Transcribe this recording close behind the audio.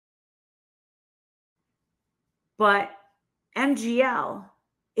but MGL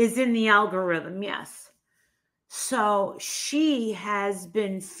is in the algorithm, yes. So she has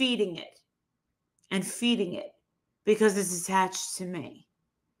been feeding it and feeding it because it's attached to me.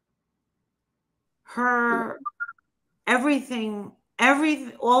 Her everything,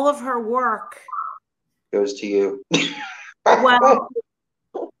 all of her work goes to you. well,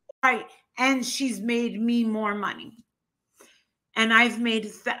 right. And she's made me more money. And I've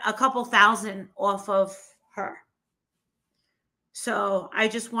made a couple thousand off of her. So I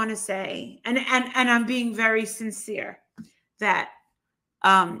just want to say, and I'm being very sincere, that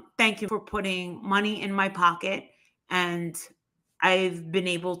thank you for putting money in my pocket, and I've been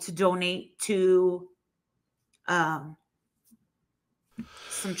able to donate to some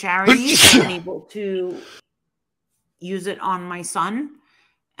charities. I've been able to use it on my son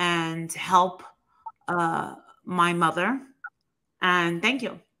and help my mother. And thank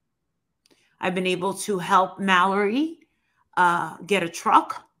you. I've been able to help Mallory get a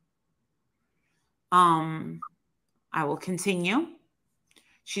truck. I will continue.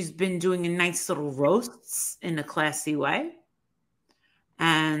 She's been doing a nice little roasts in a classy way.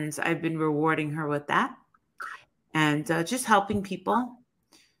 And I've been rewarding her with that. And just helping people.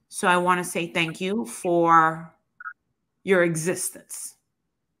 So I want to say thank you for your existence.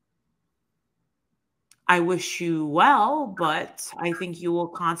 I wish you well, but I think you will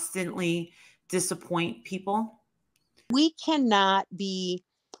constantly disappoint people. We cannot be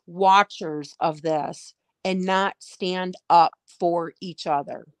watchers of this and not stand up for each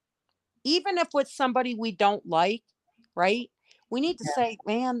other. Even if it's somebody we don't like, right? We need to say,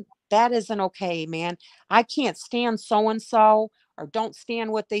 man, that isn't okay, man. I can't stand so-and-so, or don't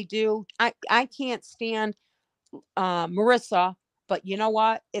stand what they do. I can't stand Marissa, but you know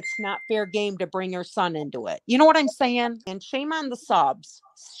what? It's not fair game to bring your son into it. You know what I'm saying? And shame on the subs.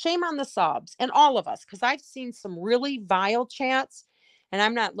 Shame on the subs and all of us, because I've seen some really vile chats, and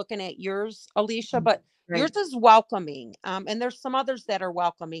I'm not looking at yours, Alicia, but yours is welcoming. And there's some others that are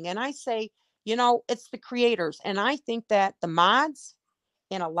welcoming. And I say, you know, it's the creators. And I think that the mods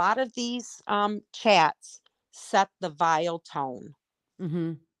in a lot of these chats set the vile tone.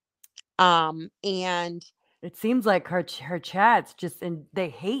 Mm-hmm. And it seems like her chats just, and they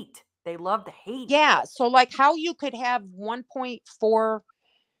hate. They love to hate. Yeah. So like how you could have 1.4,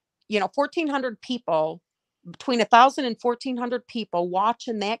 1,400 people, between 1,000 and 1,400 people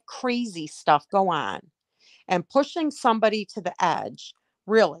watching that crazy stuff go on and pushing somebody to the edge,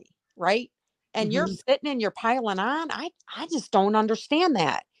 really, right? And you're sitting and you're piling on. I just don't understand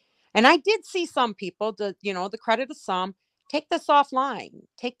that. And I did see some people, the credit of some, take this offline.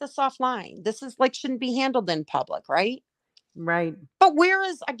 Take this offline. This is like, shouldn't be handled in public, right? Right. But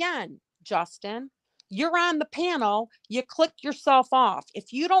whereas, again, Justin, you're on the panel, you click yourself off.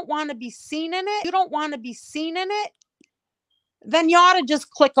 If you don't want to be seen in it, then you ought to just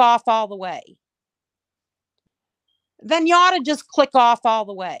click off all the way.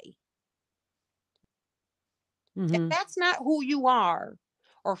 If that's not who you are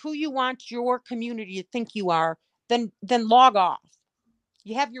or who you want your community to think you are, then log off.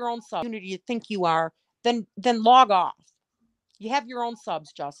 You have your own community to think you are, then log off. You have your own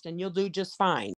subs, Justin. You'll do just fine.